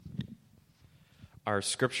Our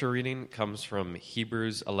scripture reading comes from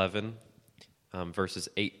Hebrews 11, verses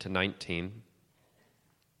 8 to 19.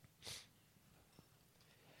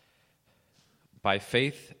 By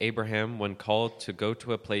faith, Abraham, when called to go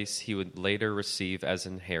to a place he would later receive as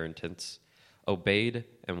inheritance, obeyed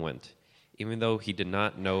and went, even though he did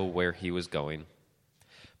not know where he was going.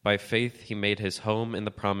 By faith, he made his home in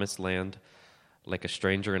the promised land like a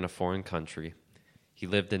stranger in a foreign country. He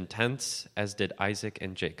lived in tents, as did Isaac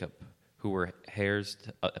and Jacob, who were heirs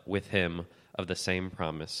with him of the same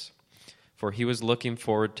promise. For he was looking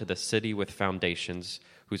forward to the city with foundations,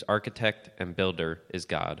 whose architect and builder is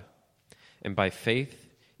God. And by faith,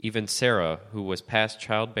 even Sarah, who was past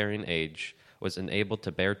childbearing age, was enabled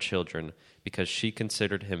to bear children because she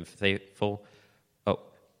considered him faithful.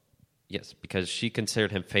 Because she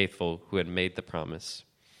considered him faithful who had made the promise.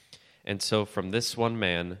 And so from this one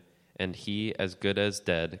man, and he as good as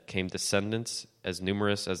dead, came descendants as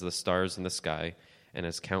numerous as the stars in the sky and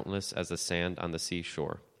as countless as the sand on the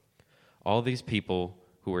seashore. All these people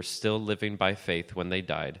who were still living by faith when they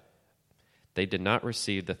died, they did not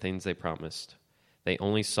receive the things they promised. They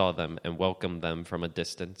only saw them and welcomed them from a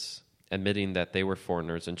distance, admitting that they were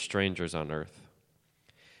foreigners and strangers on earth.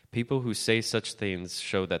 People who say such things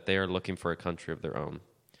show that they are looking for a country of their own.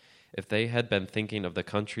 If they had been thinking of the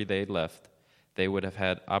country they had left, they would have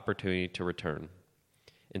had opportunity to return.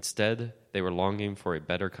 Instead, they were longing for a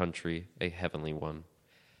better country, a heavenly one.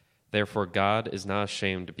 Therefore, God is not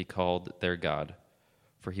ashamed to be called their God,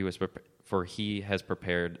 for he has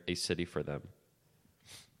prepared a city for them.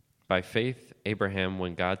 By faith, Abraham,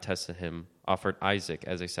 when God tested him, offered Isaac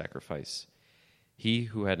as a sacrifice. He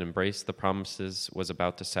who had embraced the promises was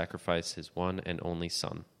about to sacrifice his one and only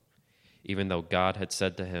son, even though God had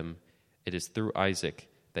said to him, "It is through Isaac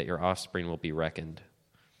that your offspring will be reckoned."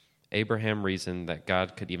 Abraham reasoned that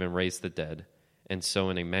God could even raise the dead, and so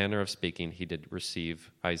in a manner of speaking, he did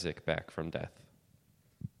receive Isaac back from death.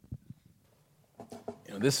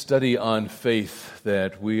 This study on faith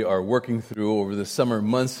that we are working through over the summer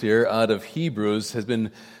months here out of Hebrews has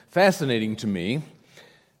been fascinating to me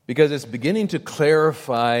because it's beginning to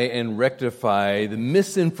clarify and rectify the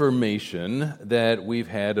misinformation that we've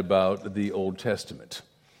had about the Old Testament.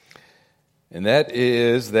 And that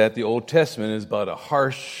is that the Old Testament is about a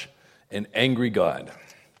harsh and angry God.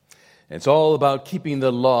 It's all about keeping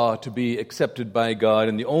the law to be accepted by God,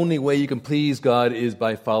 and the only way you can please God is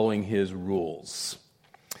by following His rules.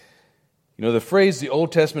 You know, the phrase the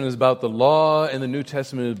Old Testament is about the law and the New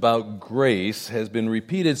Testament is about grace has been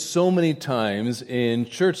repeated so many times in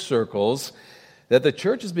church circles that the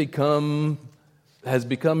church has become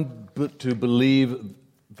to believe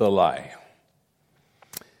the lie.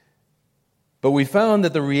 But we found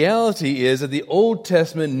that the reality is that the Old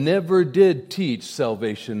Testament never did teach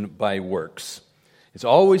salvation by works. It's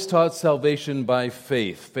always taught salvation by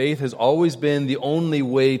faith. Faith has always been the only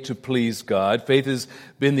way to please God. Faith has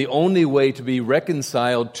been the only way to be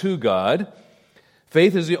reconciled to God.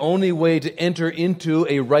 Faith is the only way to enter into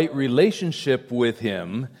a right relationship with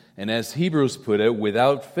Him. And as Hebrews put it,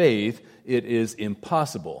 without faith, it is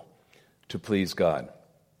impossible to please God.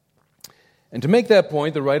 And to make that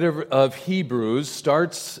point, the writer of Hebrews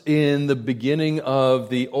starts in the beginning of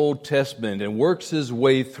the Old Testament and works his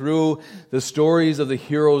way through the stories of the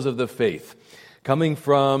heroes of the faith. Coming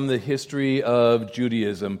from the history of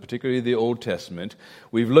Judaism, particularly the Old Testament,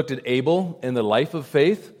 we've looked at Abel and the life of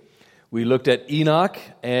faith. We looked at Enoch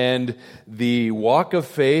and the walk of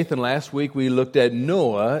faith. And last week we looked at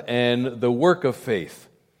Noah and the work of faith.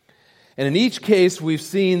 And in each case, we've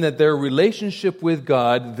seen that their relationship with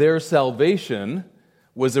God, their salvation,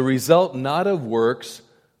 was a result not of works,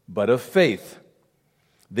 but of faith.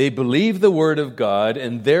 They believed the Word of God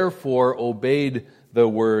and therefore obeyed the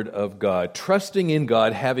Word of God, trusting in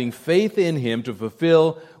God, having faith in Him to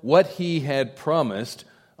fulfill what He had promised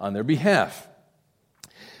on their behalf.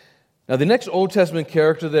 Now, the next Old Testament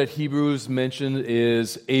character that Hebrews mentioned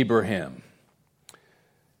is Abraham.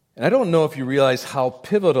 And I don't know if you realize how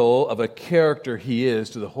pivotal of a character he is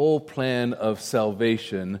to the whole plan of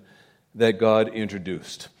salvation that God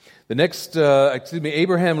introduced.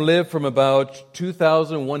 Abraham lived from about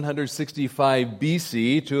 2165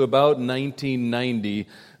 BC to about 1990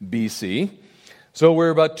 BC. So we're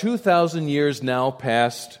about 2,000 years now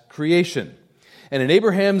past creation. And in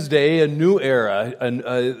Abraham's day, a new era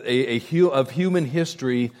of human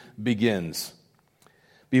history begins.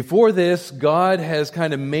 Before this, God has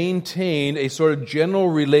kind of maintained a sort of general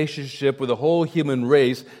relationship with the whole human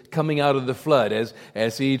race coming out of the flood.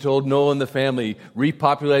 As He told Noah and the family,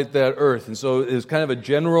 repopulate that earth. And so there's kind of a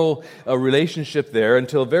general relationship there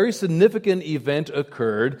until a very significant event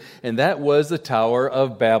occurred, and that was the Tower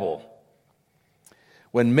of Babel.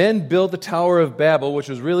 When men built the Tower of Babel, which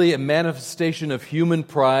was really a manifestation of human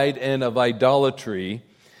pride and of idolatry,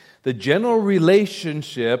 the general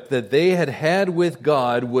relationship that they had had with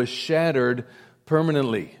God was shattered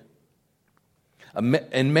permanently.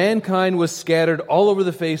 And mankind was scattered all over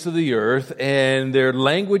the face of the earth, and their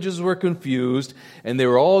languages were confused, and they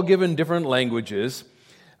were all given different languages,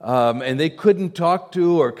 and they couldn't talk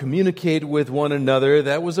to or communicate with one another.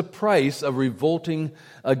 That was a price of revolting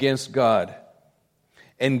against God.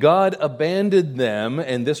 And God abandoned them,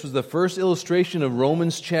 and this was the first illustration of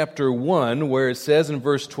Romans chapter 1, where it says in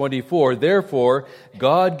verse 24, "Therefore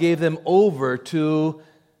God gave them over to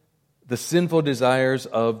the sinful desires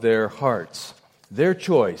of their hearts." Their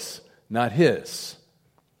choice, not His.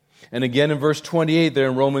 And again in verse 28 there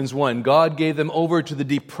in Romans 1, God gave them over to the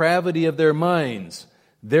depravity of their minds.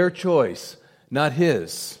 Their choice, not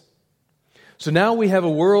His. So now we have a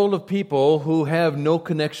world of people who have no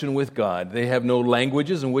connection with God. They have no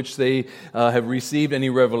languages in which they have received any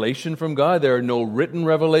revelation from God. There are no written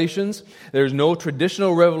revelations. There's no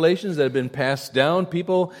traditional revelations that have been passed down.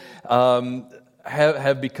 People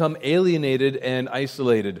have become alienated and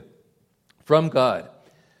isolated from God.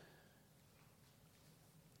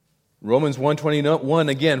 Romans 1:21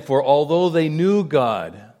 again, "For although they knew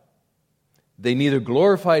God, they neither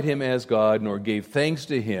glorified Him as God nor gave thanks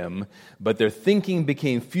to Him, but their thinking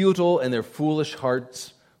became futile and their foolish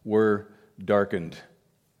hearts were darkened."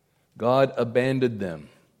 God abandoned them,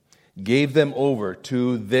 gave them over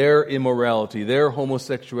to their immorality, their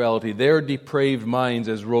homosexuality, their depraved minds,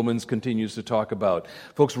 as Romans continues to talk about.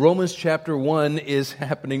 Folks, Romans chapter 1 is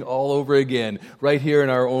happening all over again, right here in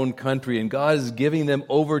our own country, and God is giving them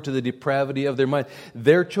over to the depravity of their mind.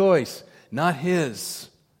 Their choice, not His.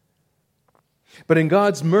 But in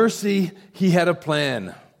God's mercy, He had a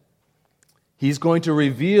plan. He's going to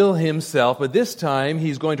reveal Himself, but this time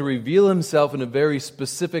He's going to reveal Himself in a very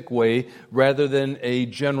specific way rather than a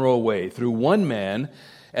general way, through one man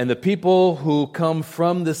and the people who come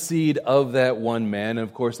from the seed of that one man. And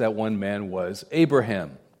of course, that one man was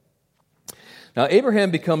Abraham. Now,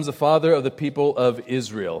 Abraham becomes the father of the people of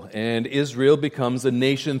Israel, and Israel becomes the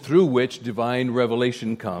nation through which divine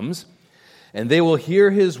revelation comes. And they will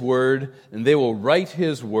hear His word, and they will write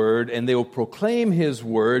His word, and they will proclaim His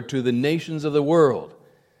word to the nations of the world.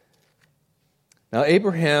 Now,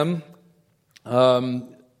 Abraham, they're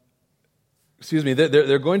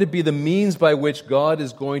going to be the means by which God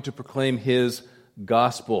is going to proclaim His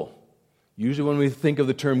gospel. Usually when we think of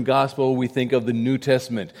the term gospel, we think of the New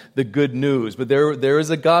Testament, the good news. But there is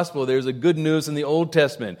a gospel, there's a good news in the Old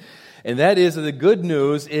Testament. And that is that the good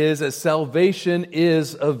news is that salvation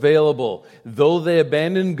is available. Though they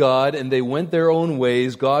abandoned God and they went their own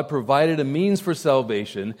ways, God provided a means for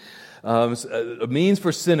salvation, a means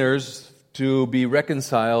for sinners to be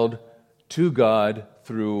reconciled to God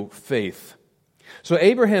through faith. So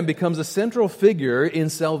Abraham becomes a central figure in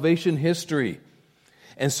salvation history,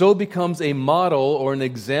 and so becomes a model or an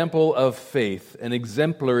example of faith, an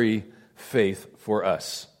exemplary faith for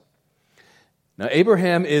us. Now,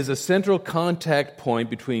 Abraham is a central contact point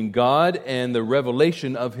between God and the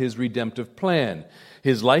revelation of His redemptive plan.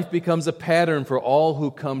 His life becomes a pattern for all who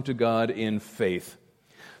come to God in faith.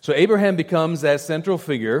 So Abraham becomes that central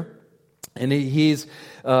figure, and his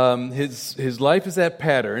life is that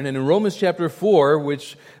pattern. And in Romans chapter 4,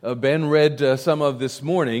 which Ben read some of this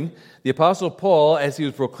morning, the Apostle Paul, as he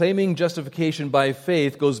was proclaiming justification by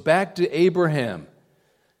faith, goes back to Abraham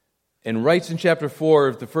and writes in chapter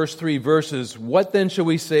 4, the first 3 verses, "What then shall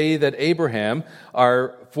we say that Abraham,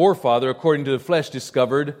 our forefather, according to the flesh,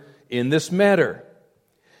 discovered in this matter?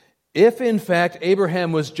 If in fact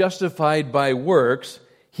Abraham was justified by works,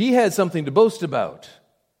 he had something to boast about,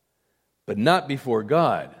 but not before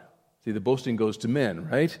God." See, the boasting goes to men,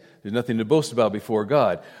 right? There's nothing to boast about before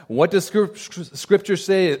God. What does Scripture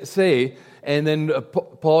say? And then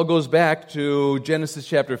Paul goes back to Genesis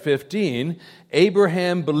chapter 15.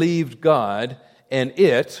 Abraham believed God, and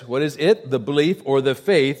it, what is it? The belief or the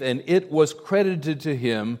faith, and it was credited to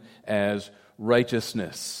him as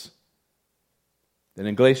righteousness. Then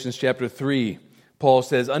in Galatians chapter 3, Paul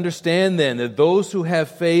says, "Understand then that those who have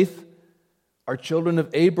faith are children of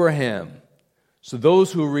Abraham. So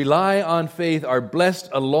those who rely on faith are blessed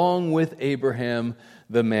along with Abraham,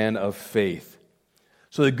 the man of faith."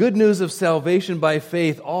 So the good news of salvation by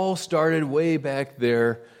faith all started way back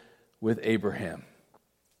there with Abraham.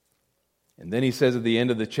 And then he says at the end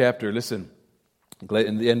of the chapter, listen,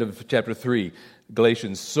 in the end of chapter 3,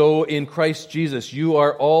 Galatians, "So in Christ Jesus you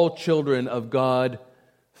are all children of God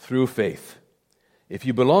through faith. If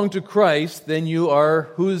you belong to Christ, then you are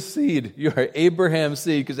whose seed? You are Abraham's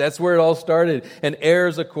seed, because that's where it all started, and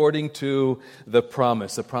heirs according to the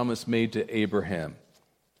promise made to Abraham.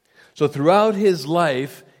 So throughout his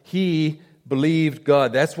life, he believed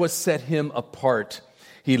God. That's what set him apart.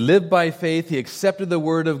 He lived by faith, he accepted the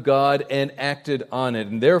word of God, and acted on it,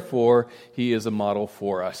 and therefore he is a model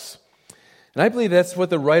for us. And I believe that's what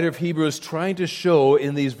the writer of Hebrews is trying to show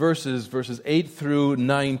in these verses 8 through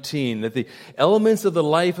 19, that the elements of the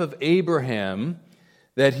life of Abraham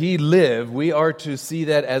that he lived, we are to see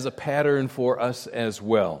that as a pattern for us as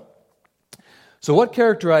well. So what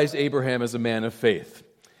characterized Abraham as a man of faith?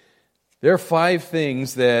 There are 5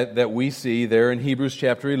 things that we see there in Hebrews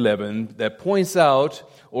chapter 11 that points out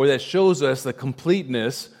or that shows us the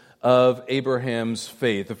completeness of Abraham's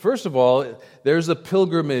faith. First of all, there's a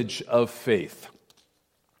pilgrimage of faith.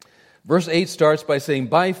 Verse 8 starts by saying,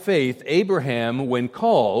 by faith, Abraham, when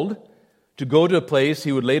called to go to a place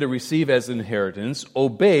he would later receive as inheritance,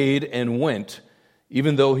 obeyed and went,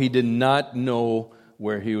 even though he did not know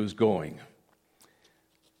where he was going.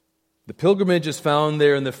 The pilgrimage is found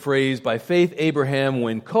there in the phrase, by faith, Abraham,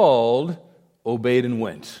 when called, obeyed and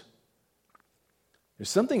went. There's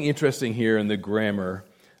something interesting here in the grammar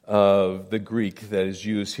of the Greek that is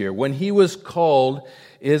used here. When he was called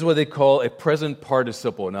is what they call a present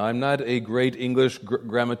participle. Now, I'm not a great English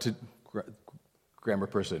grammar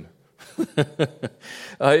person.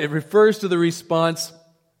 It refers to the response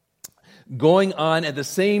going on at the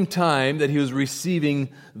same time that he was receiving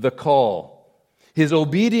the call. His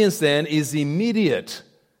obedience then is immediate,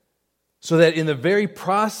 so that in the very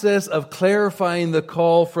process of clarifying the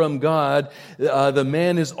call from God, the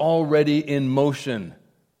man is already in motion.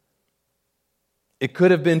 It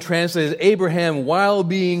could have been translated, Abraham, while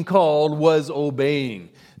being called, was obeying.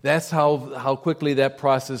 That's how quickly that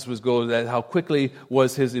process was going, how quickly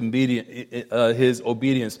was his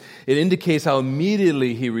obedience. It indicates how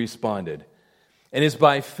immediately he responded. And it's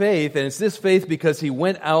by faith, and it's this faith because he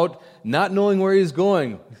went out not knowing where he's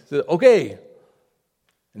going. He said, okay.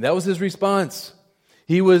 And that was his response.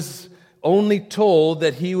 He was only told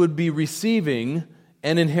that he would be receiving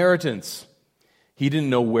an inheritance. He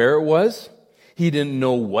didn't know where it was. He didn't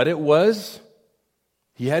know what it was.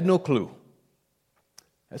 He had no clue.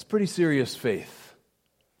 That's pretty serious faith.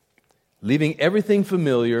 Leaving everything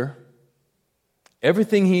familiar,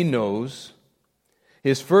 everything he knows,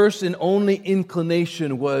 his first and only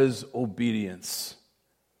inclination was obedience.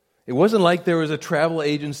 It wasn't like there was a travel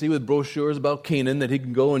agency with brochures about Canaan that he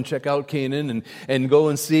could go and check out Canaan and go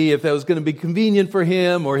and see if that was going to be convenient for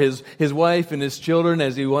him or his wife and his children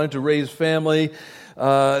as he wanted to raise family.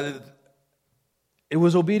 It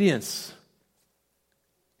was obedience.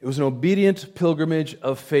 It was an obedient pilgrimage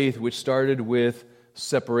of faith which started with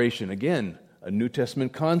separation. Again, a New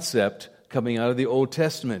Testament concept coming out of the Old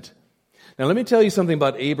Testament. Now, let me tell you something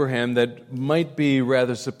about Abraham that might be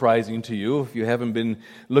rather surprising to you if you haven't been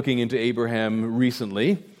looking into Abraham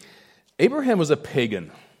recently. Abraham was a pagan.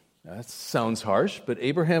 That sounds harsh, but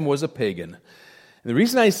Abraham was a pagan. And the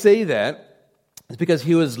reason I say that is because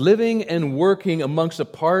he was living and working amongst a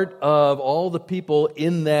part of all the people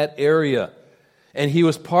in that area. And he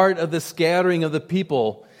was part of the scattering of the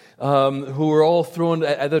people who were all thrown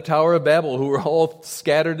at the Tower of Babel, who were all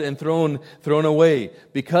scattered and thrown away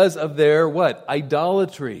because of their what?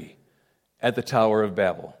 Idolatry at the Tower of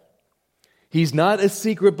Babel. He's not a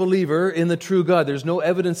secret believer in the true God. There's no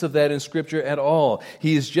evidence of that in Scripture at all.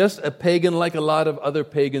 He is just a pagan like a lot of other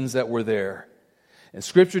pagans that were there. And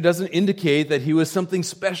Scripture doesn't indicate that he was something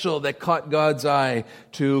special that caught God's eye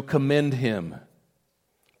to commend him.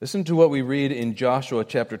 Listen to what we read in Joshua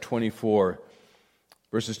chapter 24,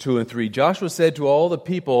 verses 2 and 3. Joshua said to all the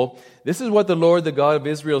people, "This is what the Lord, the God of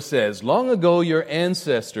Israel, says. Long ago your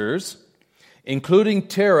ancestors, including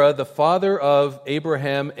Terah, the father of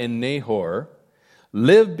Abraham and Nahor,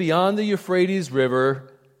 lived beyond the Euphrates River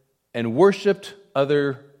and worshipped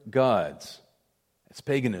other gods." That's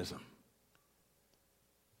paganism.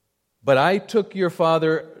 "But I took your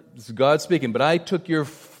father," this is God speaking, "but I took your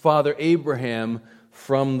father Abraham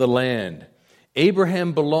from the land."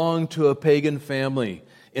 Abraham belonged to a pagan family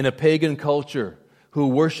in a pagan culture who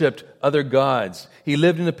worshipped other gods. He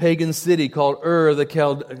lived in a pagan city called Ur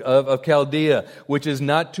of Chaldea, which is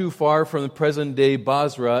not too far from the present-day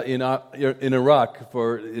Basra in Iraq.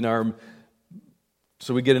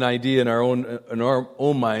 So we get an idea in our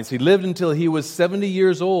own minds. He lived until he was 70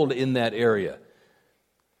 years old in that area.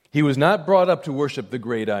 He was not brought up to worship the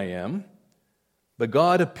great I Am, but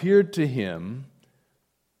God appeared to him,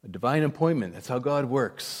 a divine appointment. That's how God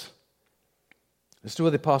works. Listen to what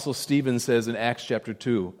the Apostle Stephen says in Acts chapter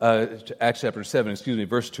 7,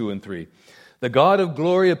 verse 2 and 3. The God of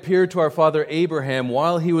glory appeared to our father Abraham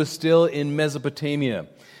while he was still in Mesopotamia.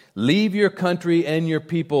 Leave your country and your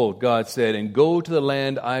people, God said, and go to the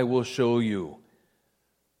land I will show you.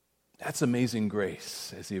 That's amazing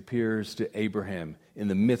grace as he appears to Abraham in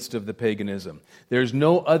the midst of the paganism. There's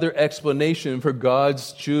no other explanation for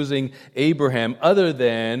God's choosing Abraham other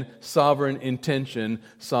than sovereign intention,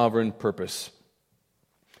 sovereign purpose.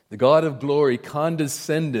 The God of glory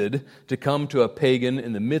condescended to come to a pagan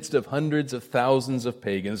in the midst of hundreds of thousands of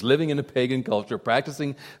pagans living in a pagan culture,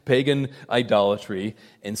 practicing pagan idolatry,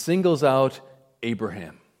 and singles out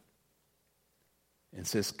Abraham and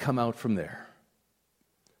says, come out from there.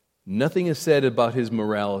 Nothing is said about his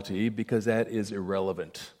morality because that is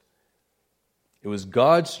irrelevant. It was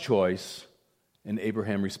God's choice, and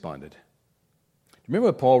Abraham responded. Remember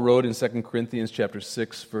what Paul wrote in 2 Corinthians chapter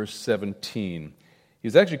 6, verse 17. He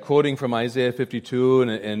was actually quoting from Isaiah 52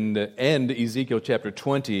 and Ezekiel chapter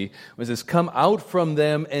 20, when it says, come out from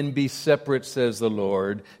them and be separate, says the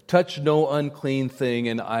Lord. Touch no unclean thing,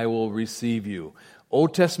 and I will receive you.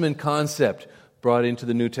 Old Testament concept brought into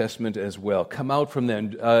the New Testament as well. Come out from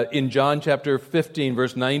them. In John chapter 15,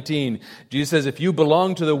 verse 19, Jesus says, if you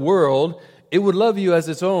belong to the world, it would love you as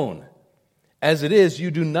its own. As it is, you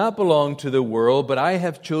do not belong to the world, but I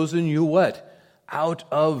have chosen you what? Out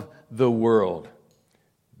of the world.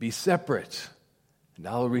 Be separate, and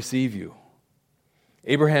I'll receive you.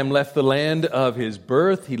 Abraham left the land of his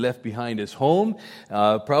birth. He left behind his home,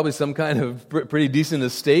 probably some kind of pretty decent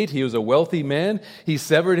estate. He was a wealthy man. He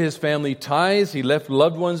severed his family ties. He left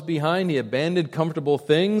loved ones behind. He abandoned comfortable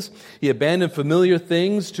things. He abandoned familiar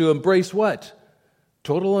things to embrace what?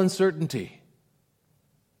 Total uncertainty.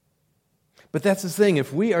 But that's the thing.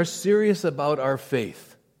 If we are serious about our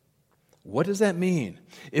faith, what does that mean?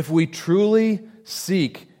 If we truly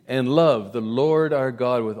seek and love the Lord our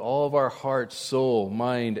God with all of our heart, soul,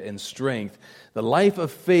 mind, and strength, the life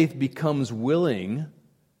of faith becomes willing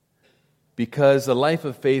because the life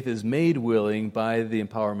of faith is made willing by the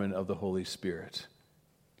empowerment of the Holy Spirit.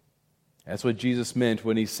 That's what Jesus meant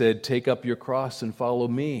when he said, take up your cross and follow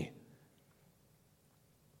me.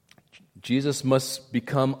 Jesus must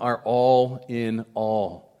become our all in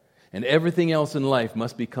all, and everything else in life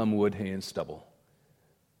must become wood, hay, and stubble.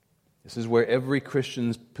 This is where every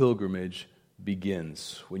Christian's pilgrimage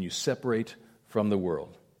begins, when you separate from the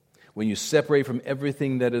world, when you separate from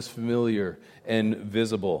everything that is familiar and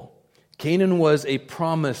visible. Canaan was a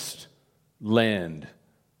promised land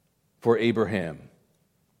for Abraham.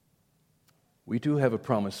 We do have a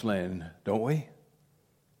promised land, don't we?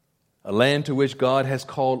 A land to which God has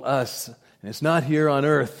called us, and it's not here on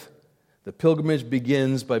earth. The pilgrimage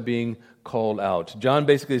begins by being called out. John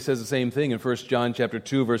basically says the same thing in 1 John chapter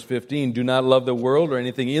 2, verse 15. Do not love the world or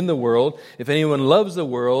anything in the world. If anyone loves the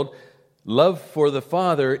world, love for the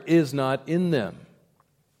Father is not in them.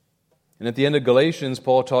 And at the end of Galatians,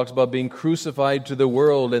 Paul talks about being crucified to the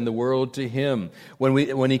world and the world to him.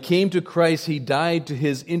 When he came to Christ, he died to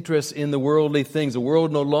his interest in the worldly things. The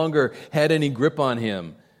world no longer had any grip on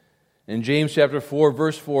him. In James chapter 4,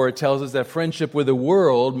 verse 4, it tells us that friendship with the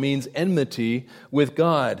world means enmity with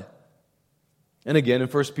God. And again in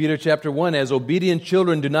 1 Peter chapter 1, as obedient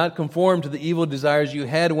children, do not conform to the evil desires you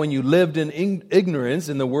had when you lived in ignorance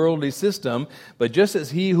in the worldly system, but just as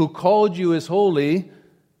he who called you is holy,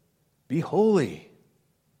 be holy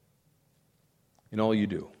in all you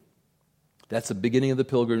do. That's the beginning of the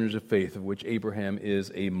pilgrimage of faith, of which Abraham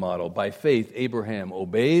is a model. By faith, Abraham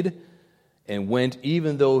obeyed and went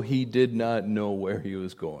even though he did not know where he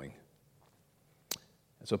was going.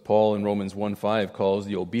 That's what Paul in Romans 1:5 calls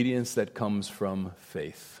the obedience that comes from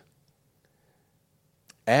faith.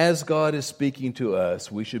 As God is speaking to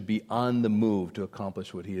us, we should be on the move to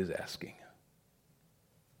accomplish what he is asking.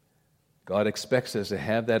 God expects us to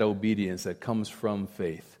have that obedience that comes from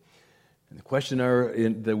faith. And the question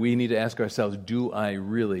that we need to ask ourselves, do I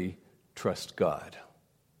really trust God?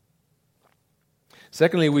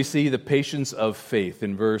 Secondly, we see the patience of faith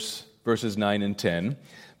in verses 9 and 10.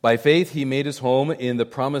 By faith, he made his home in the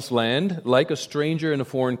promised land like a stranger in a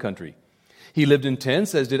foreign country. He lived in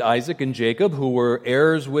tents, as did Isaac and Jacob, who were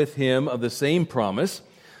heirs with him of the same promise,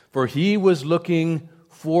 for he was looking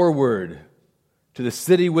forward to the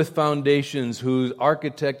city with foundations, whose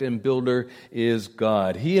architect and builder is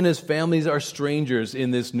God. He and his families are strangers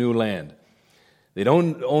in this new land. They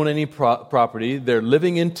don't own any property. They're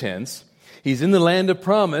living in tents. He's in the land of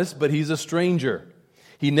promise, but he's a stranger.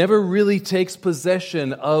 He never really takes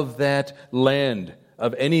possession of that land,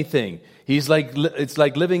 of anything. It's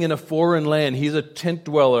like living in a foreign land. He's a tent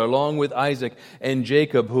dweller along with Isaac and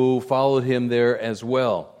Jacob, who followed him there as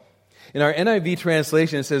well. In our NIV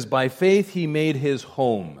translation, it says, by faith he made his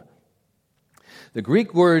home. The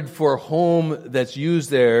Greek word for home that's used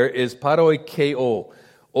there is paroikeo.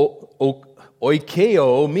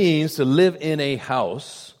 Oikeo means to live in a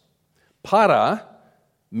house. Para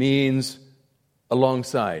means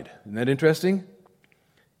alongside. Isn't that interesting?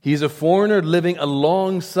 He's a foreigner living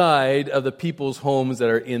alongside of the people's homes that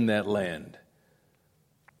are in that land.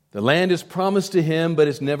 The land is promised to him, but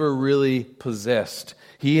it's never really possessed.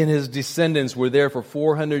 He and his descendants were there for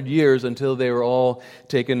 400 years until they were all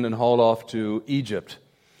taken and hauled off to Egypt.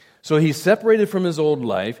 So he's separated from his old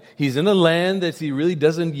life. He's in a land that he really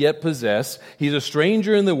doesn't yet possess. He's a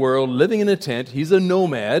stranger in the world, living in a tent. He's a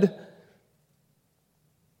nomad.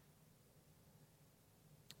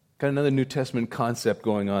 Got another New Testament concept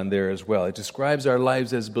going on there as well. It describes our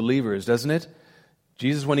lives as believers, doesn't it?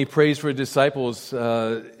 Jesus, when he prays for his disciples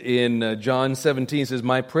in John 17, says,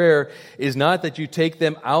 "My prayer is not that you take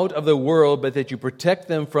them out of the world, but that you protect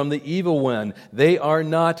them from the evil one. They are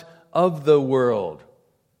not of the world."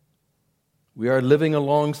 We are living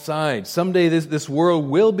alongside. Someday this world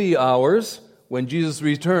will be ours when Jesus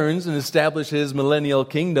returns and establishes his millennial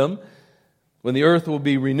kingdom, when the earth will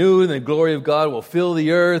be renewed and the glory of God will fill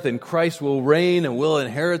the earth and Christ will reign and we'll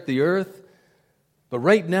inherit the earth. But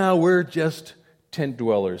right now we're just tent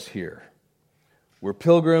dwellers here. We're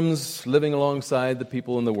pilgrims living alongside the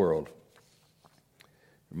people in the world.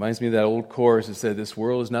 Reminds me of that old chorus that said, "This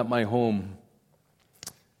world is not my home.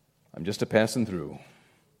 I'm just a passing through."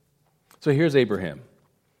 So here's Abraham.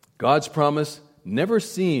 God's promise never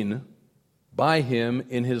seen by him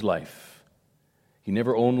in his life. He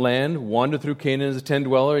never owned land, wandered through Canaan as a tent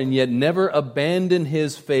dweller, and yet never abandoned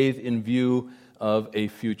his faith in view of a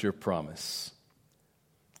future promise.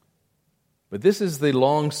 But this is the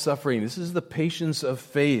long-suffering, this is the patience of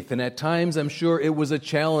faith. And at times, I'm sure it was a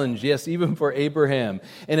challenge, yes, even for Abraham.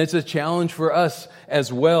 And it's a challenge for us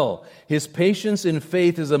as well. His patience in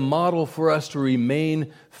faith is a model for us to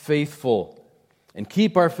remain faithful and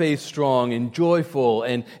keep our faith strong and joyful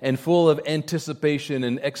and full of anticipation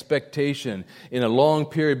and expectation in a long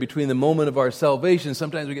period between the moment of our salvation.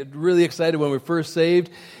 Sometimes we get really excited when we're first saved,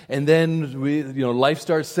 and then life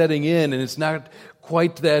starts setting in, and it's not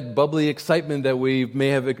quite that bubbly excitement that we may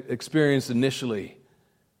have experienced initially.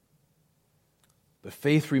 But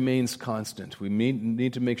faith remains constant. We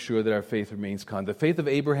need to make sure that our faith remains constant. The faith of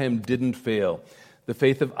Abraham didn't fail. The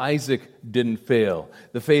faith of Isaac didn't fail.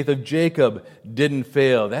 The faith of Jacob didn't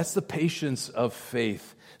fail. That's the patience of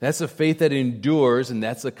faith. That's a faith that endures, and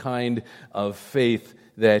that's the kind of faith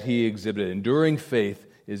that he exhibited. Enduring faith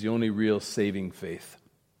is the only real saving faith.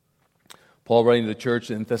 Paul, writing to the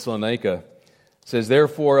church in Thessalonica, says,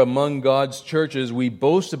 "Therefore, among God's churches, we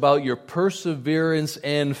boast about your perseverance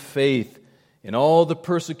and faith in all the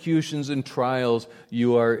persecutions and trials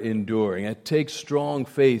you are enduring." It takes strong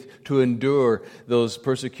faith to endure those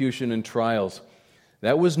persecution and trials.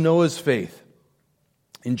 That was Noah's faith.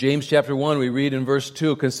 In James chapter 1, we read in verse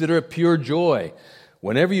 2, "Consider it pure joy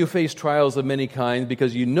whenever you face trials of many kinds,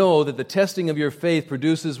 because you know that the testing of your faith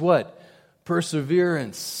produces" what?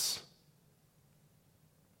 Perseverance.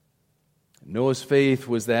 Noah's faith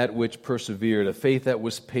was that which persevered, a faith that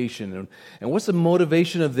was patient. And what's the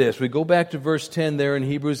motivation of this? We go back to verse 10 there in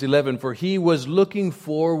Hebrews 11. "For he was looking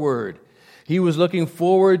forward." He was looking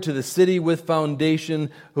forward to the city with foundations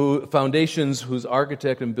whose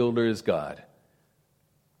architect and builder is God.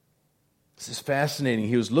 This is fascinating.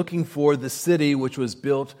 He was looking for the city which was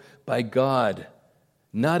built by God,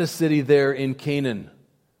 not a city there in Canaan.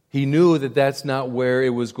 He knew that that's not where it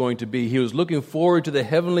was going to be. He was looking forward to the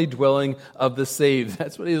heavenly dwelling of the saved.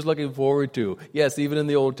 That's what he was looking forward to. Yes, even in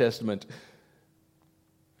the Old Testament.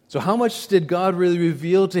 So how much did God really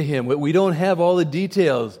reveal to him? We don't have all the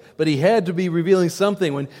details, but he had to be revealing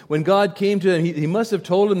something. When God came to him, he must have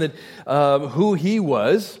told him that who he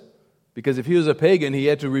was, because if he was a pagan, he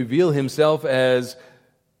had to reveal himself as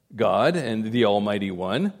God and the Almighty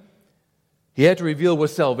One. He had to reveal what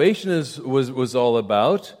salvation was all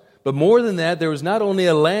about. But more than that, there was not only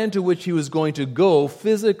a land to which he was going to go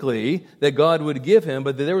physically that God would give him,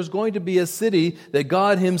 but that there was going to be a city that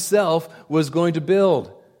God himself was going to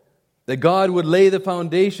build. That God would lay the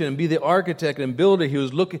foundation and be the architect and builder. He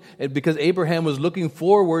was looking, because Abraham was looking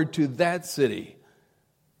forward to that city.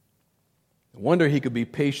 No wonder he could be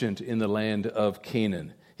patient in the land of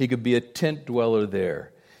Canaan. He could be a tent dweller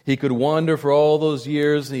there. He could wander for all those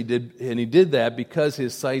years, and he did that because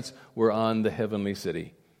his sights were on the heavenly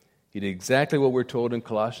city. He did exactly what we're told in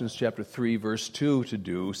Colossians chapter 3, verse 2 to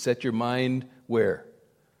do. Set your mind where?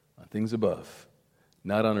 On things above,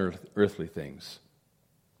 not on earthly things.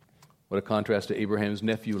 What a contrast to Abraham's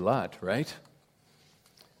nephew Lot, right?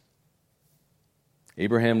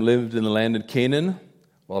 Abraham lived in the land of Canaan,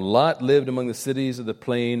 while Lot lived among the cities of the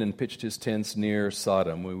plain and pitched his tents near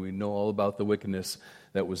Sodom. We know all about the wickedness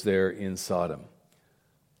that was there in Sodom.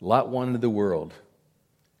 Lot wanted the world.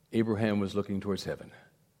 Abraham was looking towards heaven.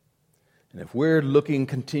 And if we're looking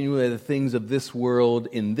continually at the things of this world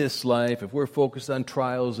in this life, if we're focused on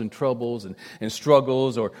trials and troubles and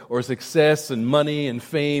struggles or success and money and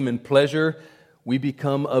fame and pleasure, we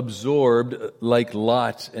become absorbed like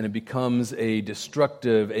Lot, and it becomes a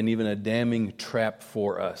destructive and even a damning trap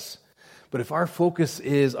for us. But if our focus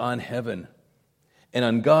is on heaven and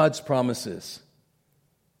on God's promises,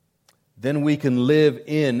 then we can live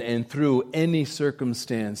in and through any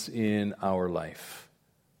circumstance in our life.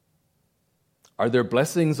 Are there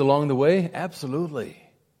blessings along the way? Absolutely.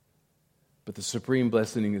 But the supreme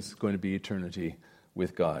blessing is going to be eternity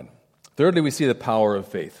with God. Thirdly, we see the power of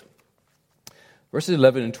faith. Verses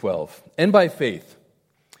 11 and 12. And by faith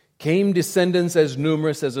came descendants as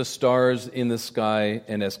numerous as the stars in the sky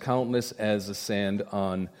and as countless as the sand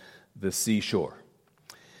on the seashore.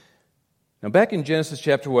 Now, back in Genesis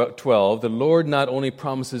chapter 12, the Lord not only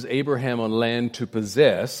promises Abraham a land to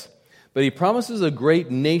possess, but he promises a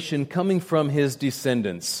great nation coming from his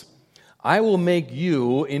descendants. I will make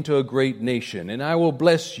you into a great nation, and I will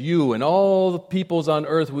bless you, and all the peoples on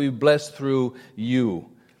earth will be blessed through you.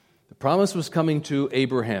 The promise was coming to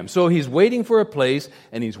Abraham. So he's waiting for a place,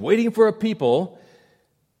 and he's waiting for a people,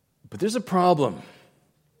 but there's a problem.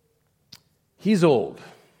 He's old,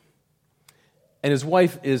 and his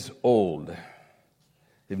wife is old.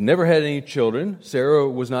 They've never had any children. Sarah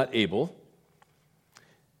was not able.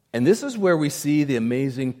 And this is where we see the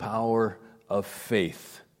amazing power of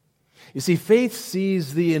faith. You see, faith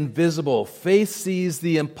sees the invisible. Faith sees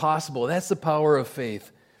the impossible. That's the power of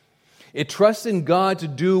faith. It trusts in God to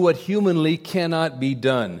do what humanly cannot be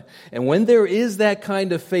done. And when there is that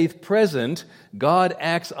kind of faith present, God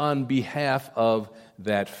acts on behalf of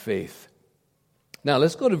that faith. Now,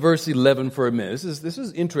 let's go to verse 11 for a minute. This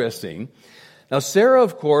is interesting. Now, Sarah,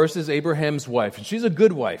 of course, is Abraham's wife, and she's a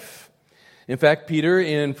good wife. In fact, Peter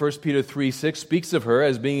in 1 Peter 3:6 speaks of her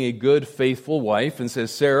as being a good, faithful wife and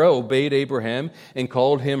says, Sarah obeyed Abraham and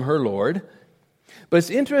called him her Lord. But it's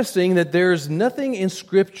interesting that there's nothing in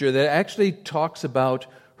Scripture that actually talks about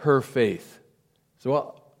her faith.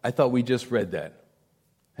 So I thought we just read that.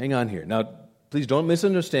 Hang on here. Now, please don't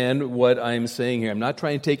misunderstand what I'm saying here. I'm not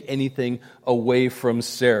trying to take anything away from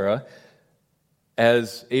Sarah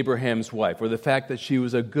as Abraham's wife, or the fact that she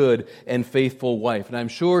was a good and faithful wife. And I'm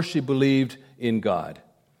sure she believed in God.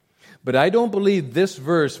 But I don't believe this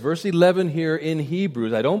verse 11 here in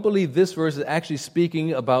Hebrews, I don't believe this verse is actually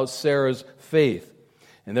speaking about Sarah's faith.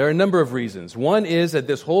 And there are a number of reasons. One is that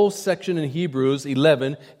this whole section in Hebrews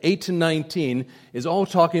 11, 8 to 19, is all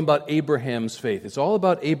talking about Abraham's faith. It's all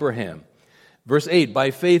about Abraham. Verse 8,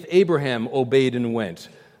 by faith Abraham obeyed and went.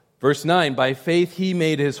 Verse 9, by faith he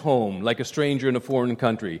made his home like a stranger in a foreign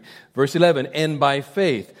country. Verse 11, and by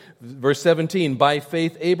faith. Verse 17, by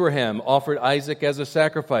faith Abraham offered Isaac as a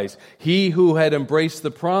sacrifice. He who had embraced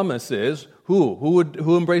the promises, who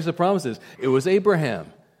embraced the promises? It was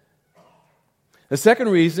Abraham. The second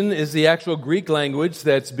reason is the actual Greek language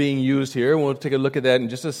that's being used here. We'll take a look at that in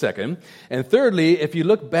just a second. And thirdly, if you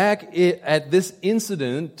look back at this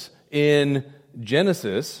incident in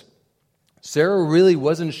Genesis, Sarah really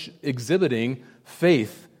wasn't exhibiting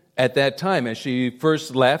faith at that time. As she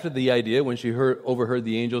first laughed at the idea when she overheard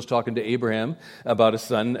the angels talking to Abraham about a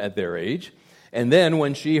son at their age. And then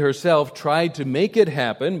when she herself tried to make it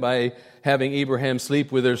happen by having Abraham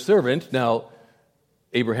sleep with her servant. Now,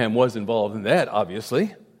 Abraham was involved in that,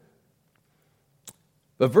 obviously.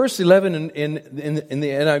 But verse 11 in the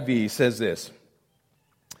NIV says this,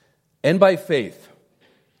 and by faith.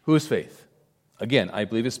 Whose faith? Again, I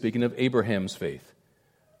believe it's speaking of Abraham's faith.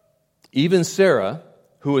 Even Sarah,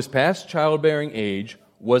 who was past childbearing age,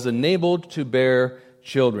 was enabled to bear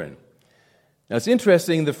children. Now it's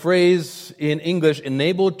interesting, the phrase in English,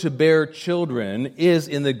 enabled to bear children, is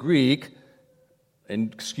in the Greek,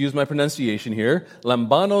 and excuse my pronunciation here,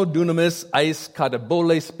 lambano dunamis eis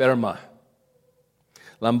katabole sperma.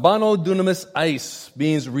 Lambano dunamis eis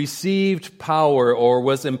means received power or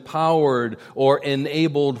was empowered or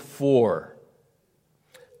enabled for.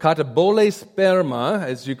 Katabole sperma,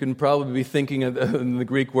 as you can probably be thinking of in the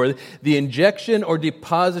Greek word, the injection or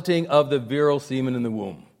depositing of the virile semen in the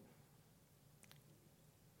womb.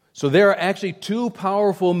 So there are actually two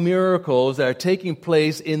powerful miracles that are taking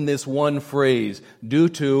place in this one phrase due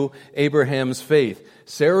to Abraham's faith.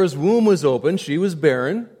 Sarah's womb was open, she was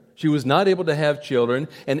barren, she was not able to have children,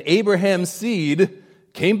 and Abraham's seed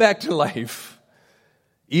came back to life.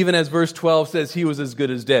 Even as verse 12 says, he was as good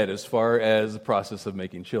as dead as far as the process of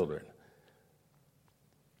making children.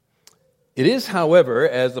 It is, however,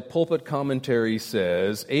 as the pulpit commentary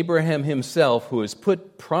says, Abraham himself who is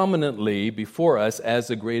put prominently before us as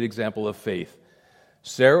a great example of faith.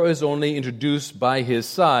 Sarah is only introduced by his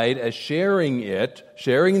side as sharing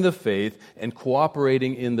the faith, and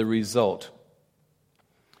cooperating in the result.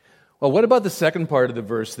 Well, what about the second part of the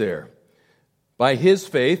verse there? By his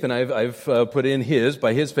faith, and I've put in his,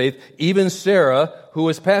 by his faith, even Sarah, who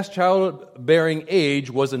was past childbearing age,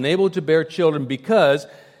 was enabled to bear children because,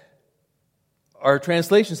 our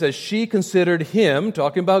translation says, she considered him,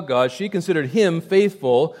 talking about God, she considered him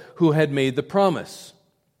faithful who had made the promise.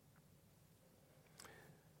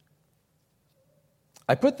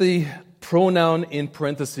 I put the pronoun in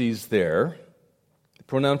parentheses there, the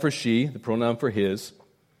pronoun for she, the pronoun for his,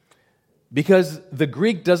 because the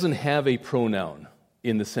Greek doesn't have a pronoun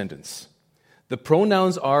in the sentence. The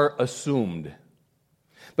pronouns are assumed.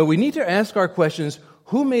 But we need to ask our questions,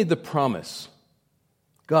 who made the promise?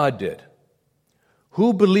 God did.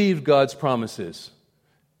 Who believed God's promises?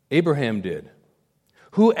 Abraham did.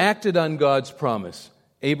 Who acted on God's promise?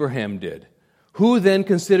 Abraham did. Who then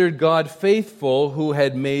considered God faithful who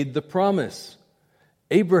had made the promise?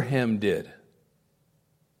 Abraham did.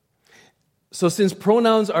 So since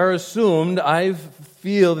pronouns are assumed, I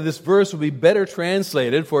feel that this verse will be better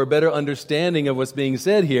translated for a better understanding of what's being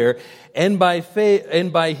said here. And by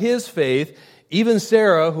his faith, even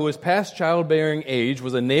Sarah, who was past childbearing age,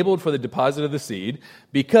 was enabled for the deposit of the seed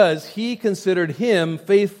because he considered him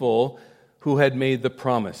faithful who had made the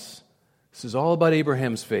promise. This is all about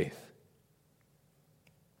Abraham's faith.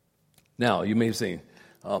 Now, you may be saying,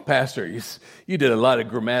 oh, Pastor, you did a lot of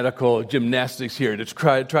grammatical gymnastics here to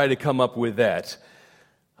try to come up with that.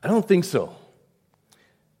 I don't think so.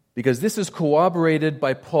 Because this is corroborated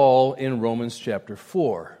by Paul in Romans chapter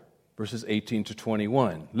 4, verses 18 to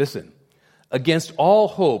 21. Listen. Against all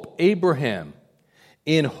hope, Abraham,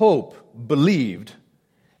 in hope, believed,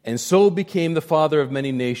 and so became the father of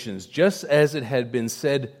many nations, just as it had been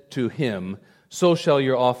said to him, so shall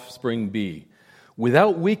your offspring be.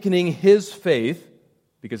 Without weakening his faith,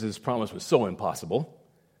 because his promise was so impossible,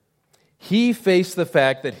 he faced the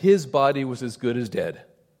fact that his body was as good as dead,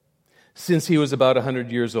 since he was about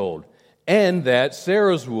 100 years old, and that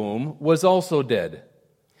Sarah's womb was also dead.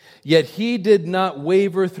 Yet he did not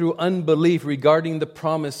waver through unbelief regarding the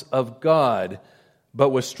promise of God, but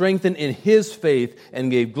was strengthened in his faith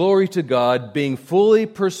and gave glory to God, being fully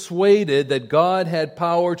persuaded that God had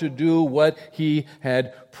power to do what he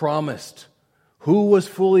had promised. Who was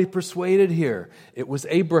fully persuaded here? It was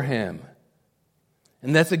Abraham.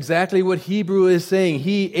 And that's exactly what Hebrew is saying.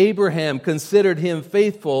 He, Abraham, considered him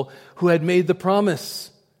faithful who had made the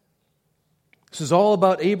promise. This is all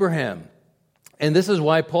about Abraham. And this is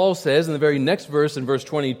why Paul says in the very next verse, in verse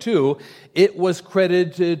 22, it was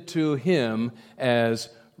credited to him as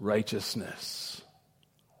righteousness.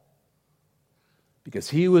 Because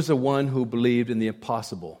he was the one who believed in the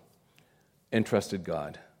impossible and trusted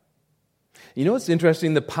God. You know what's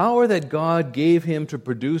interesting? The power that God gave him to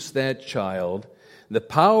produce that child, the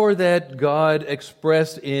power that God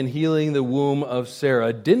expressed in healing the womb of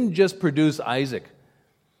Sarah, didn't just produce Isaac,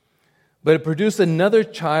 but it produced another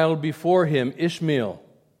child before him, Ishmael,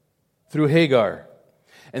 through Hagar.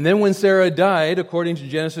 And then when Sarah died, according to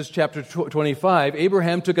Genesis chapter 25,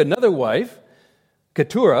 Abraham took another wife,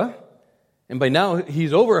 Keturah, and by now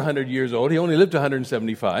he's over 100 years old. He only lived to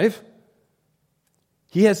 175.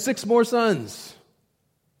 He has 6 more sons.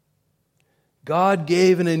 God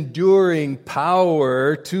gave an enduring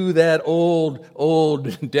power to that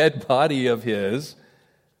old dead body of his,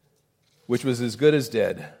 which was as good as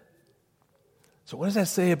dead. So what does that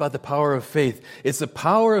say about the power of faith? It's the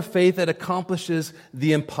power of faith that accomplishes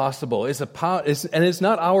the impossible. And it's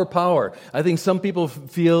not our power. I think some people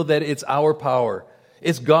feel that it's our power.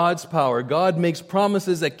 It's God's power. God makes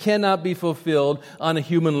promises that cannot be fulfilled on a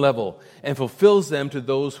human level and fulfills them to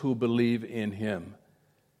those who believe in him.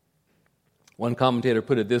 One commentator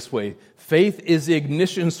put it this way: faith is the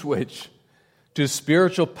ignition switch to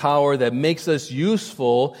spiritual power that makes us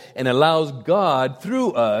useful and allows God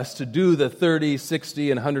through us to do the 30, 60,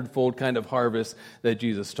 and 100-fold kind of harvest that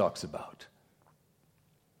Jesus talks about.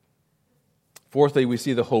 Fourthly, we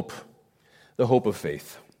see the hope of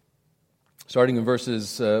faith. Starting in verse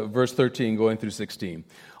 13, going through 16.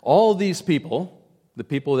 All these people, the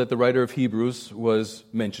people that the writer of Hebrews was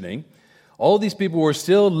mentioning, all these people were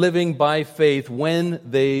still living by faith when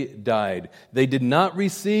they died. They did not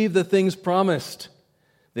receive the things promised.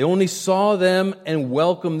 They only saw them and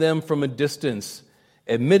welcomed them from a distance,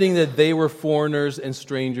 admitting that they were foreigners and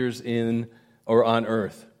strangers in or on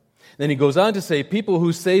earth. Then he goes on to say, people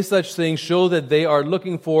who say such things show that they are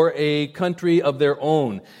looking for a country of their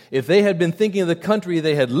own. If they had been thinking of the country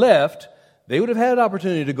they had left, they would have had an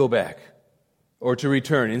opportunity to go back or to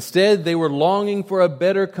return. Instead, they were longing for a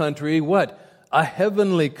better country. What? A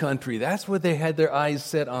heavenly country. That's what they had their eyes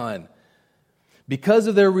set on. Because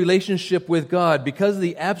of their relationship with God, because of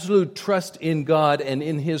the absolute trust in God and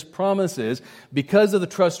in His promises, because of the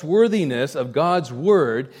trustworthiness of God's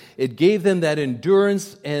Word, it gave them that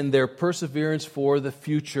endurance and their perseverance for the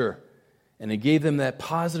future. And it gave them that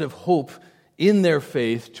positive hope in their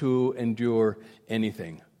faith to endure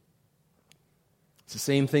anything. It's the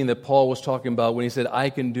same thing that Paul was talking about when he said, I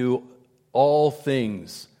can do all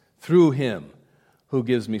things through Him who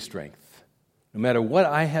gives me strength. No matter what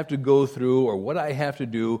I have to go through or what I have to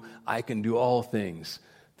do, I can do all things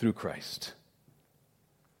through Christ.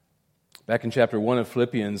 Back in chapter 1 of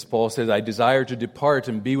Philippians, Paul says, I desire to depart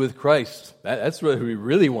and be with Christ. That's what we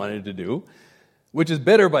really wanted to do, which is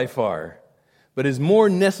better by far. But it is more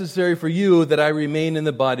necessary for you that I remain in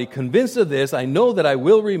the body. Convinced of this, I know that I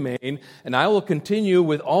will remain, and I will continue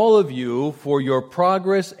with all of you for your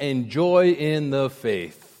progress and joy in the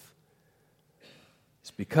faith. It's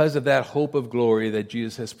because of that hope of glory that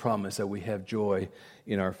Jesus has promised that we have joy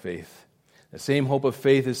in our faith. The same hope of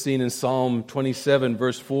faith is seen in Psalm 27,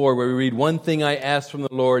 verse 4, where we read, one thing I ask from the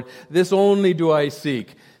Lord, this only do I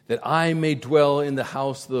seek, that I may dwell in the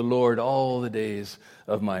house of the Lord all the days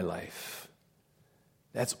of my life.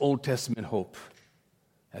 That's Old Testament hope.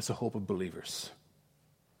 That's the hope of believers.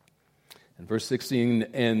 And verse 16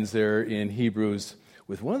 ends there in Hebrews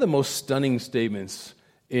with one of the most stunning statements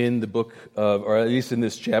in the book of, or at least in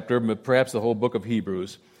this chapter, but perhaps the whole book of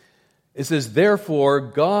Hebrews. It says, therefore,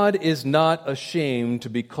 God is not ashamed to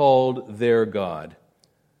be called their God,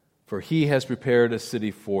 for He has prepared a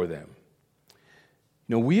city for them.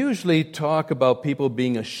 You know, we usually talk about people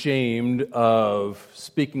being ashamed of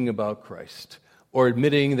speaking about Christ, or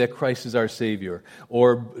admitting that Christ is our Savior,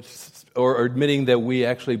 or admitting that we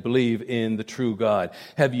actually believe in the true God.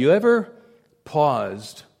 Have you ever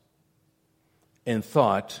paused and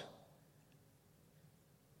thought,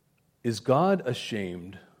 is God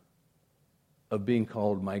ashamed of being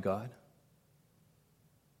called my God?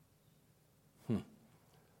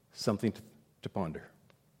 Something to ponder.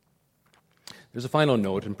 There's a final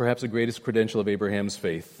note, and perhaps the greatest credential of Abraham's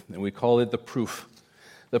faith, and we call it the proof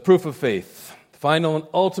of faith. Final and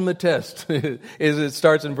ultimate test is it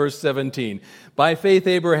starts in verse 17. By faith,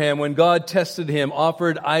 Abraham, when God tested him,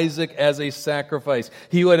 offered Isaac as a sacrifice.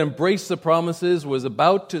 He who had embraced the promises was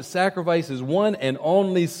about to sacrifice his one and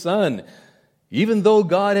only son, even though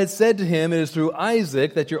God had said to him, it is through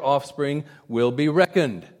Isaac that your offspring will be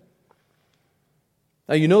reckoned.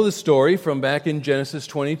 Now, you know the story from back in Genesis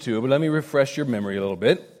 22, but let me refresh your memory a little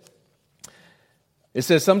bit. It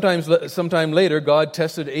says sometime later, God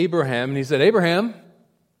tested Abraham, and He said, Abraham,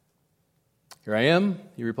 here I am,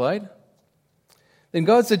 he replied. Then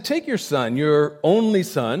God said, take your son, your only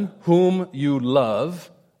son, whom you love,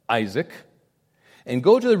 Isaac, and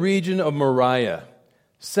go to the region of Moriah.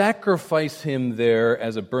 Sacrifice him there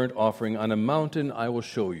as a burnt offering on a mountain I will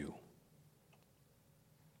show you.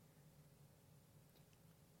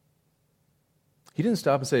 He didn't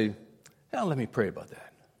stop and say, now let me pray about that.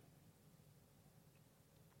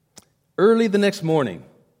 Early the next morning,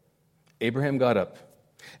 Abraham got up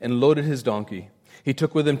and loaded his donkey. He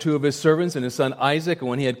took with him two of his servants and his son Isaac, and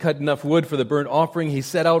when he had cut enough wood for the burnt offering, he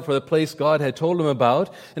set out for the place God had told him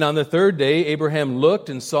about. And on the third day, Abraham looked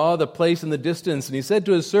and saw the place in the distance, and he said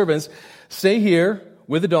to his servants, stay here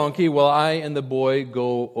with the donkey while I and the boy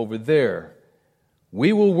go over there.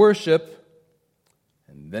 We will worship,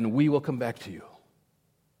 and then we will come back to you.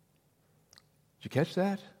 Did you catch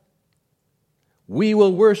that? We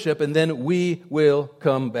will worship, and then we will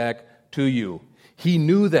come back to you. He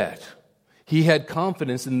knew that. He had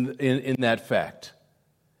confidence in that fact.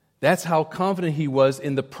 That's how confident he was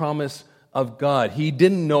in the promise of God. He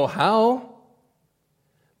didn't know how,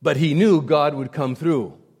 but he knew God would come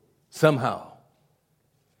through somehow.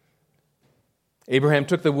 Abraham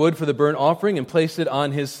took the wood for the burnt offering and placed it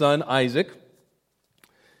on his son Isaac,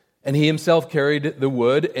 and he himself carried the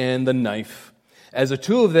wood and the knife. As the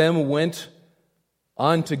two of them went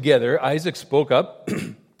on together, Isaac spoke up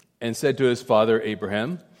and said to his father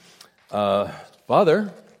Abraham,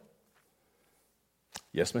 Father?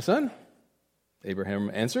 Yes, my son,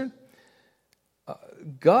 Abraham answered.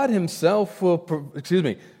 God himself will,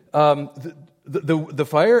 the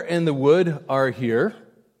fire and the wood are here.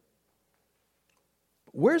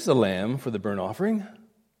 Where's the lamb for the burnt offering?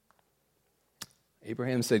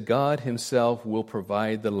 Abraham said, God himself will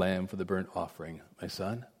provide the lamb for the burnt offering, my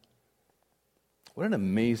son. What an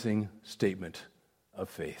amazing statement of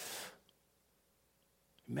faith.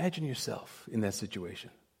 Imagine yourself in that situation.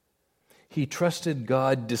 He trusted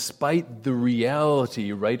God despite the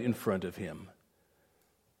reality right in front of him.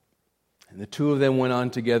 And the two of them went on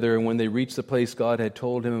together, and when they reached the place God had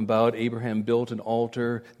told him about, Abraham built an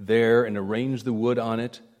altar there and arranged the wood on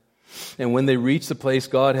it. And when they reached the place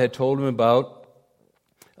God had told him about,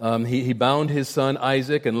 he bound his son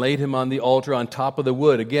Isaac and laid him on the altar on top of the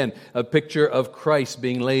wood. Again, a picture of Christ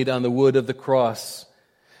being laid on the wood of the cross.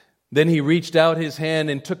 Then he reached out his hand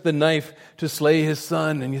and took the knife to slay his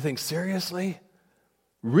son. And you think, seriously?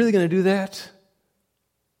 Really going to do that?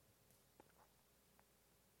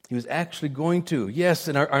 He was actually going to. Yes,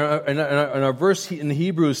 and our verse in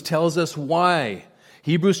Hebrews tells us why.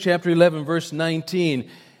 Hebrews chapter 11, verse 19.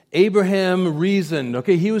 Abraham reasoned.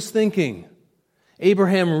 Okay, he was thinking.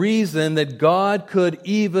 Abraham reasoned that God could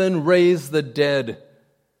even raise the dead.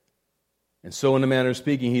 And so, in a manner of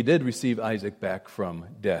speaking, he did receive Isaac back from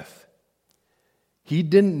death. He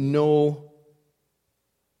didn't know,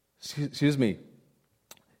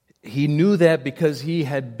 he knew that because he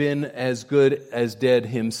had been as good as dead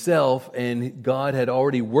himself, and God had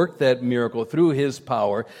already worked that miracle through his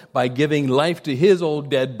power by giving life to his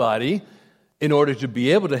old dead body in order to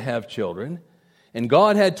be able to have children. And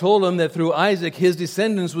God had told him that through Isaac, his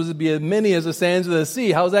descendants would be as many as the sands of the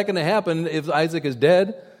sea. How's that going to happen if Isaac is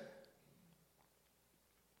dead?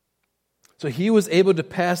 So he was able to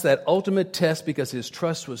pass that ultimate test because his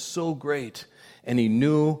trust was so great. And he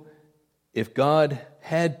knew if God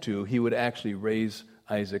had to, he would actually raise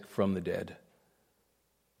Isaac from the dead.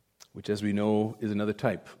 Which, as we know, is another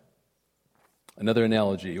type, another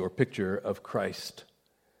analogy or picture of Christ.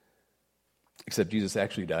 Except Jesus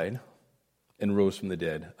actually died and rose from the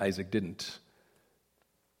dead. Isaac didn't.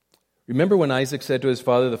 Remember when Isaac said to his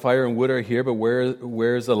father, "The fire and wood are here, but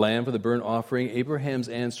where is the lamb for the burnt offering?" Abraham's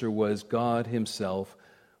answer was, "God himself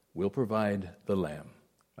will provide the lamb,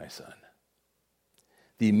 my son."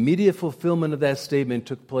 The immediate fulfillment of that statement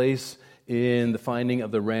took place in the finding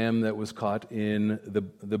of the ram that was caught in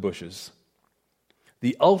the bushes.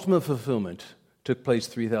 The ultimate fulfillment took place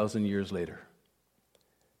 3,000 years later.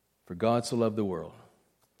 For God so loved the world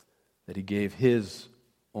that he gave his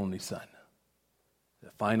only son,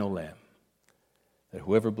 the final lamb, that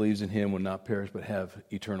whoever believes in him will not perish but have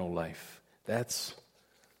eternal life. That's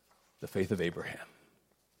the faith of Abraham.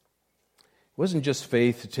 It wasn't just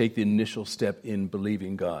faith to take the initial step in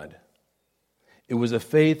believing God. It was a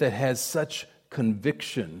faith that had such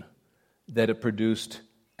conviction that it produced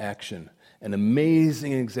action. An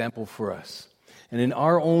amazing example for us. And in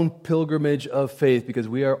our own pilgrimage of faith, because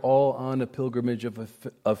we are all on a pilgrimage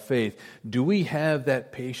of faith, do we have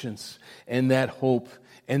that patience and that hope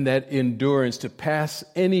and that endurance to pass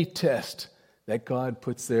any test that God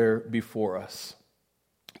puts there before us?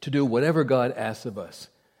 To do whatever God asks of us,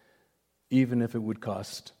 even if it would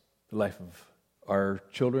cost the life of our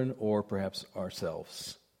children or perhaps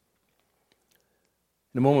ourselves.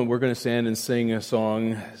 In a moment, we're going to stand and sing a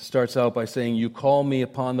song. It starts out by saying, "You call me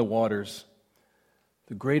upon the waters."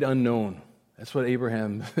 The great unknown. That's what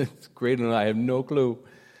Abraham, it's great and I have no clue.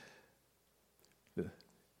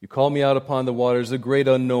 You call me out upon the waters, the great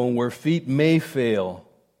unknown, where feet may fail.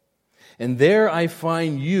 And there I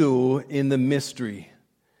find you in the mystery.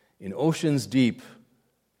 In oceans deep,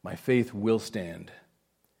 my faith will stand.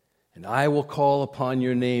 And I will call upon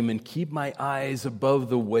your name and keep my eyes above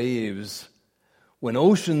the waves. When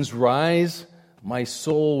oceans rise, my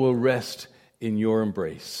soul will rest in your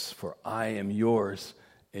embrace, for I am yours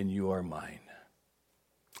and you are mine.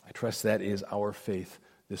 I trust that is our faith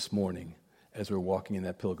this morning as we're walking in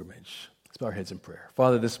that pilgrimage. Let's bow our heads in prayer.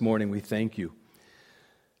 Father, this morning we thank you.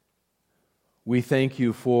 We thank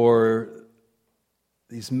you for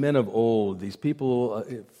these men of old, these people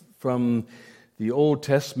from the Old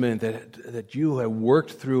Testament that you have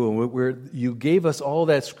worked through, and where you gave us all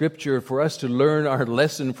that scripture for us to learn our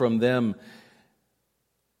lesson from them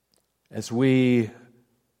as we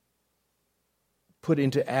put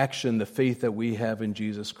into action the faith that we have in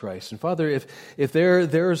Jesus Christ. And Father, if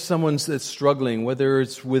there is someone that's struggling, whether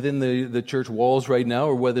it's within the church walls right now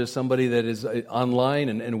or whether it's somebody that is online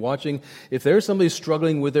and watching, if there's somebody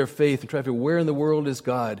struggling with their faith and trying to figure where in the world is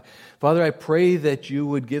God, Father, I pray that you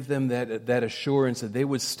would give them that assurance, that they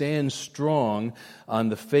would stand strong on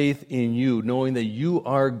the faith in you, knowing that you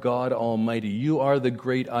are God Almighty. You are the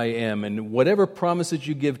great I am. And whatever promises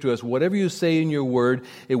you give to us, whatever you say in your word,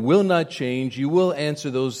 it will not change. You will answer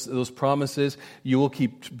those promises. You will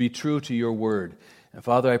be true to your word. And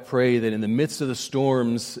Father, I pray that in the midst of the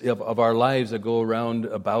storms of our lives that go around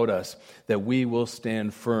about us, that we will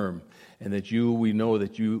stand firm and that we know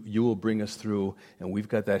that you will bring us through, and we've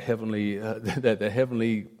got that heavenly that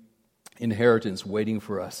heavenly inheritance waiting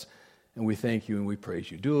for us. And we thank you and we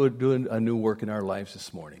praise you. Do a new work in our lives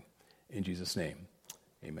this morning. In Jesus' name,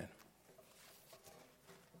 amen.